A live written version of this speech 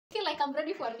I'm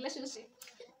ready for a relationship.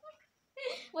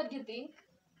 What do you think?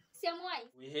 See, I'm wise.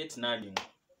 We hate nagging.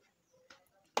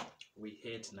 We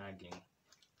hate nagging.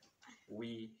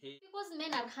 We hate... Because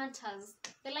men are hunters.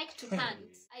 They like to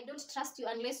hunt. I don't trust you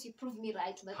unless you prove me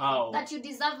right that you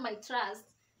deserve my trust.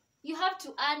 You have to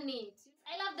earn it.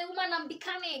 I love the woman I'm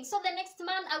becoming. So the next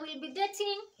man I will be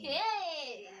dating.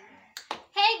 Hey.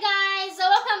 Hey guys, so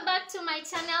welcome back to my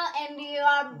channel, and you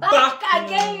are back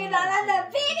again with another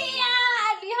video.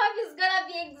 And we hope it's gonna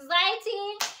be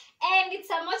exciting. And it's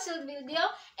a motion video,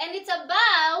 and it's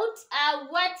about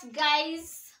what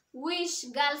guys wish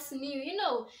girls knew, you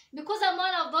know, because I'm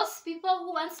one of those people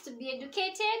who wants to be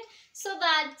educated, so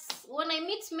that when I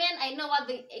meet men I know what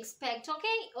they expect,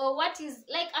 okay, or what is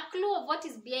like a clue of what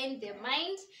is behind their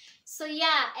mind. So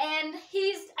yeah, and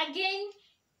he's again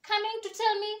coming to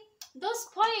tell me those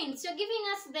points. You're giving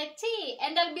us the tea,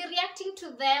 and I'll be reacting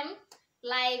to them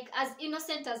like as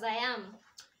innocent as I am.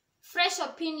 Fresh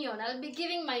opinion. I'll be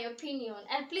giving my opinion,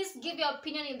 and please give your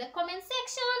opinion in the comment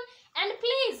section, and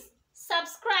please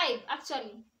subscribe.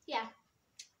 Actually, yeah,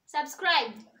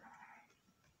 subscribe.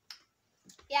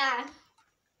 Yeah.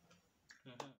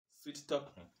 Sweet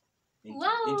talk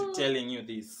Wow. into telling you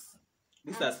this.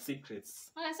 These are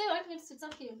secrets. Oh, so you want me to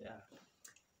talk to you?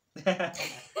 Yeah.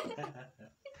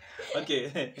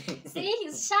 Okay. See,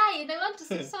 he's shy. They want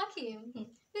to talk him.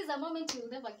 This is a moment you'll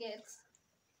never get.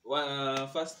 Well,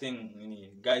 first thing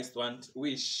guys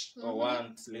wish or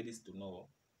want ladies to know.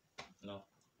 No,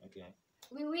 okay.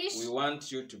 We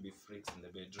want you to be freaks in the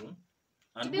bedroom.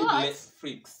 And to be what?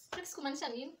 Freaks. Freaks kumanisha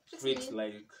nini? Freaks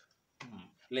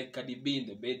like Cardi B in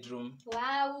the bedroom.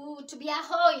 Wow, to be a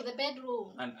hoe in the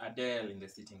bedroom. And Adele in the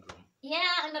sitting room.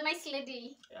 Yeah, and a nice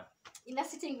lady. Yeah. In the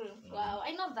sitting room. Wow,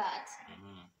 I know that.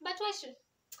 But why should?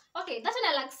 Okay, that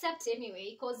one I'll accept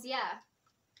anyway, because yeah.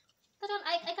 That one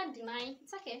I can't deny.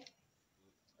 It's okay.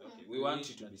 Okay. We want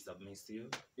you to be submissive,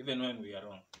 even when we are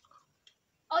wrong.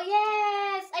 Oh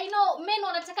yes, I know. Men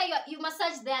wanataka you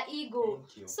massage their ego.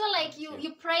 So like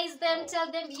you praise them,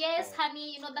 tell them, yes,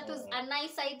 honey, you know, that was a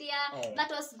nice idea. That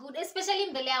was good. Especially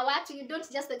in the watu, you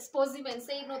don't just expose him and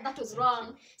say, no, that was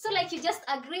wrong. So like you just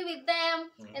agree with them,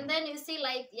 and then you say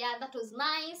like, yeah, that was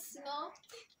nice, you know.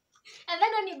 And then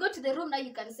when you go to the room, now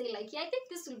you can say like, yeah, I think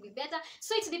this will be better.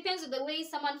 So it depends on the way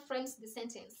someone frames the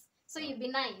sentence. So you be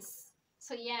nice.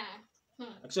 So yeah.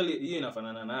 Actually, you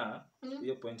inafanana na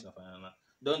your point inafanana.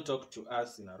 Don't talk to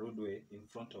us in a rude way in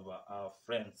front of our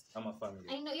friends, our family.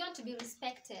 I know you want to be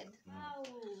respected. Wow.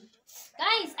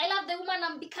 Guys, I love the woman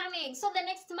I'm becoming. So the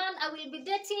next man I will be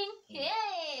dating.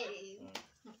 Hey.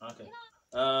 Okay. You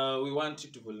know? We want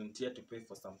you to volunteer to pay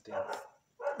for some things.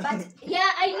 But yeah,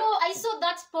 I know, I saw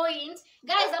that point.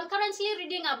 Guys, I'm currently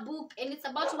reading a book, and it's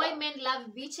about why men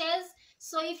love beaches.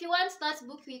 So if you want that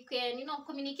book, we can, you know,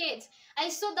 communicate. I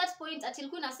saw that point at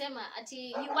Ilkuna Sema,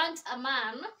 you want a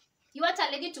man, you want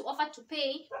a lady to offer to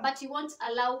pay, but you won't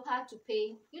allow her to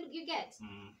pay. You get?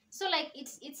 So like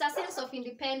it's a sense of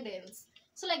independence.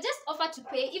 So like just offer to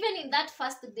pay, even in that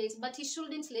first date, but he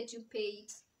shouldn't let you pay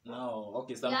it. No,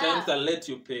 okay, sometimes I'll let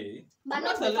you pay. But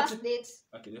not the first date.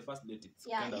 Okay, the first date, it's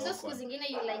kind of awkward. It's just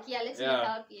you like, yeah, let me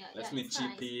help. Yeah, let me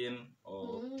chip in,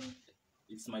 or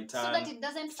it's my turn. So that it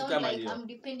doesn't sound like I'm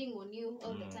depending on you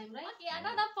all the time, right? Okay,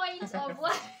 another point of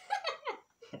what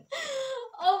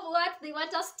of what they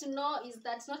want us to know is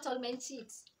that not all men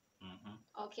cheat.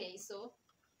 Okay, so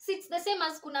it's the same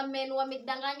as kuna men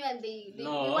wamedanganywa, and they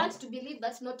want to believe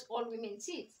that not all women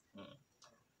cheat.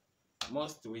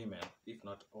 Most women, if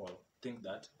not all, think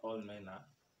that all men are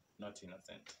not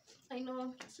innocent. I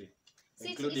know. See,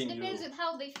 it depends with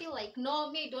how they feel. Like,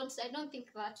 no, I don't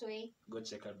think that way. Go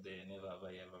check out the Never Have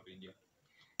I Ever video.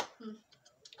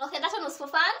 Okay, that one was for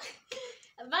fun.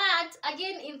 But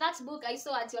again, in that book, I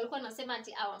saw at walikuwa nasema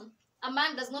ati a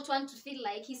man does not want to feel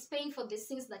like he's paying for the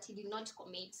sins that he did not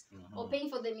commit, or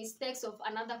paying for the mistakes of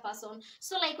another person.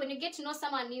 So like when you get to know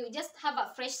someone new, just have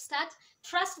a fresh start.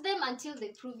 Trust them until they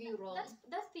prove you wrong.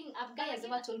 That thing a guy has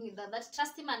ever told me that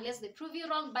trust him unless they prove you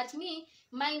wrong. But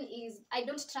mine is I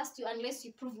don't trust you unless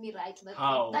you prove me right.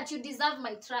 That you deserve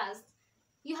my trust.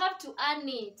 You have to earn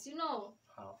it, you know.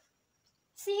 How?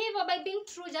 See him by being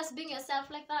true, just being yourself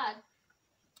like that.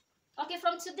 Okay,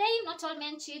 from today, not all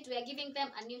men cheat. We are giving them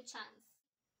a new chance.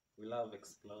 We love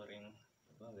exploring.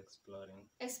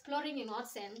 Exploring in what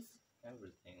sense?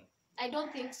 Everything. I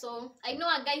don't think so. I know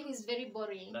a guy who is very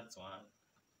boring. That's one.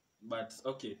 But,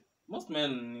 okay, most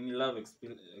men love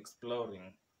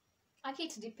exploring. Okay,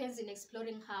 it depends in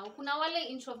exploring how. Kuna wale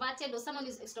introverted, or someone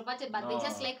is extroverted, but they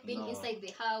just like being inside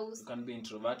the house. You can be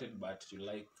introverted, but you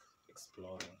like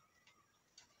exploring.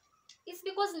 It's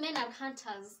because men are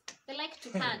hunters. They like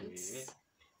to hunt.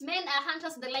 Men are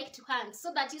hunters, they like to hunt.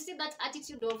 So that you see that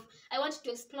attitude of, I want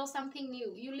to explore something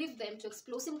new. You leave them to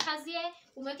explore. Simkazie,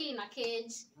 umeke in a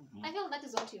cage. I feel that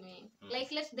is what you mean.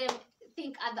 Like, let them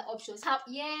think other options.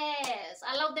 Yes,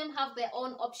 allow them have their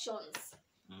own options.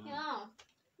 Yeah.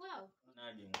 Wow.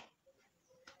 Nagging.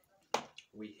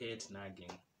 We hate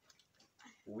nagging.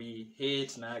 We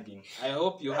hate nagging. I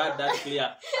hope you had that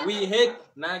clear. We hate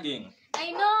nagging.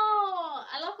 I know.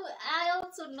 I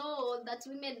also know that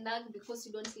women nag because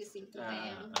you don't listen to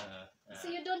them. So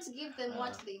you don't give them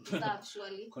what they deserve,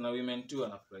 surely. Kuna women too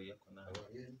wanafurahia kuna.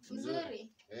 Nzuri.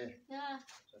 Yeah.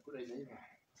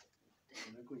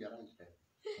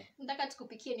 Nataka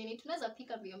tukupikie nini? Tunaweza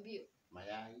pika mbio mbio.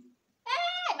 Mayai.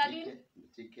 Na nini?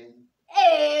 Chicken.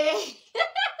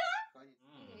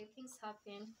 Things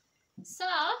happen. So,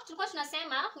 tulikuwa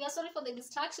tunasema, we are sorry for the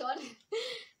distraction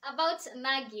about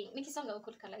nagging. Nikisonga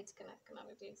huko tukalight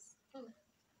kana this.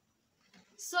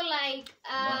 So like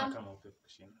kama upe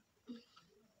kushinda.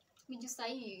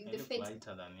 The fate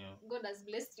lighter than you. God has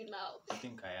blessed you now. I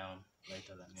think I am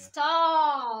lighter than you.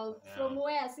 Stop. Yeah. From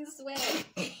where? Since when?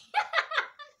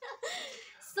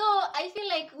 So, I feel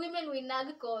like women we nag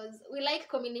because we like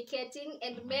communicating,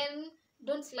 and men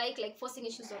don't like forcing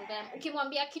issues on them.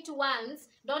 Ukimwambia kitu once,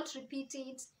 don't repeat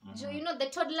it. You know the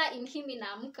toddler in him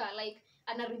inaamka like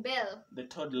ana rebel. The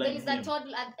toddler there is a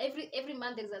toddler every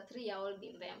month. There's a 3-year-old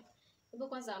in them.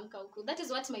 That is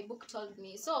what my book told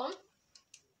me. So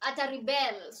at a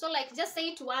rebel, so like just say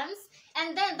it once,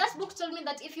 and then that book told me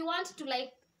that if you want to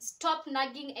like stop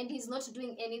nagging and he's not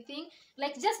doing anything,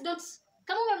 like just don't.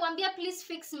 Kama umemwambia please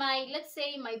fix my, let's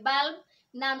say my bulb,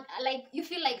 now like you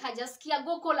feel like hajaskia,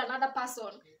 go call another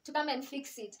person to come and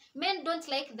fix it. Men don't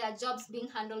like their jobs being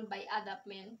handled by other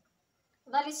men.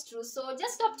 That is true. So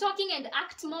just stop talking and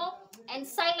act more, and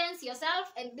silence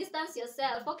yourself and distance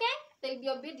yourself, okay? They'll be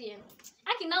obedient.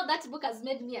 Actually, now that book has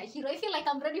made me a hero. I feel like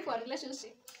I'm ready for a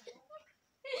relationship.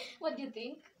 What do you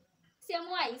think? See, I'm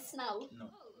wise now. No.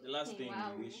 The last thing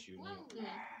we wish you knew.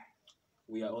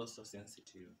 We are also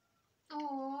sensitive.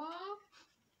 Aww.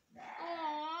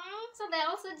 So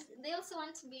they also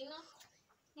want to be,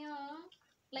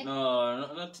 like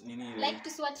no, not Nini. Like to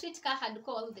treat ka hardcore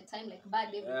all the time, like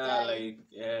bad every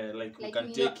time. Like you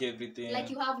can take everything. Like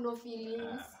you have no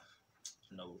feelings.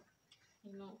 No.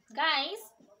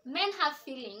 Guys, men have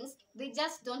feelings. They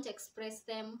just don't express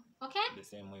them. Okay? The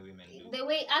same way women do. The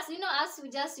way as we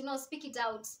just speak it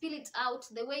out, spill it out.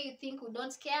 The way you think we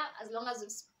don't care, as long as we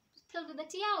spill the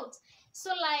tea out. So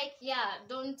like,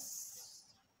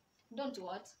 don't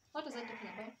what? What was I talking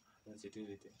about?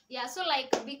 Sensitivity. Yeah, so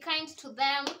like be kind to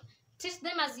them, treat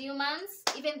them as humans,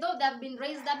 even though they've been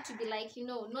raised up to be like,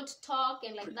 not talk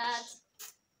and like that.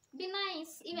 Be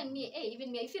nice. Even me,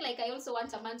 I feel like I also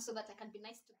want a man so that I can be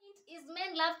nice to him. Is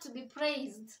men love to be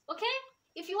praised, okay?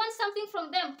 If you want something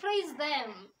from them, praise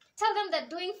them. Tell them they're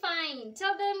doing fine.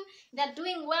 Tell them they're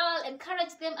doing well.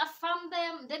 Encourage them, affirm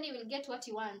them. Then you will get what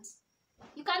you want.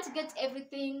 You can't get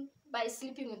everything by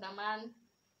sleeping with a man.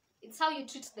 It's how you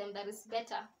treat them that is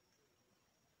better.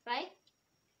 Right?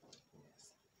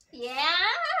 Yeah,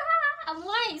 I'm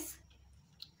wise.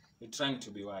 You're trying to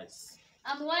be wise.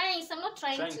 I'm wise. I'm not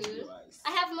trying to be wise.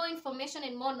 I have more information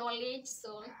and more knowledge,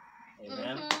 so.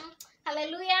 Amen.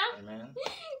 Hallelujah. Amen.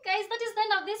 Guys, that is the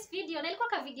end of this video. Nilikuwa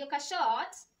ka video ka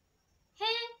short.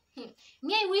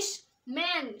 Me, I wish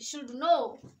men should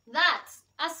know that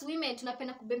us women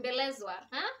tunapenda kubembelezwa.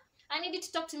 I need you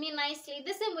to talk to me nicely.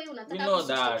 The same way unataka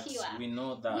kushtukiwa. We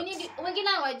know that. Wengine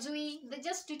hawajui, they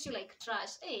just treat you like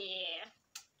trash.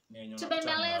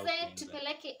 Tubembeleze,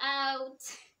 tupeleke out.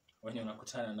 Wenye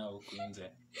unakutana nao huku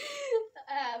nje.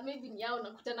 Maybe ni yao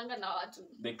unakutananga na watu.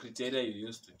 The criteria you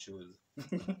used to choose.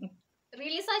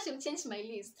 Really, so I should change my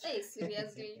list.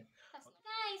 Seriously.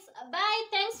 Guys, bye.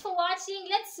 Thanks for watching.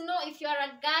 Let's know if you are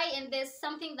a guy and there's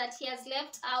something that he has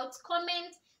left out.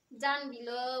 Comment down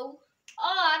below.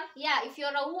 Or, if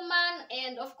you're a woman,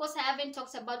 and of course I haven't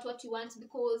talked about what you want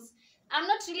because I'm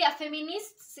not really a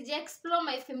feminist. So just explore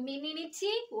my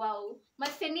femininity. Wow. My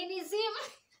feminism.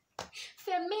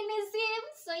 Feminism.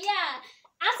 So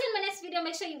until my next video,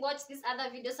 make sure you watch this other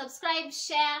video. Subscribe,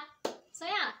 share. So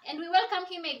and we welcome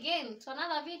him again to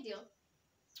another video.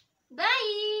 Bye.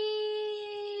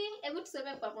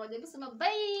 Tuseme pamoja. Tuseme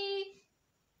bye.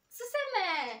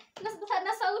 Tuseme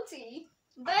na sauti.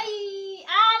 Bye.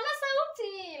 Na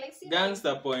sauti. Like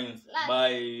gangster points.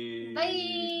 Bye.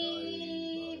 Bye.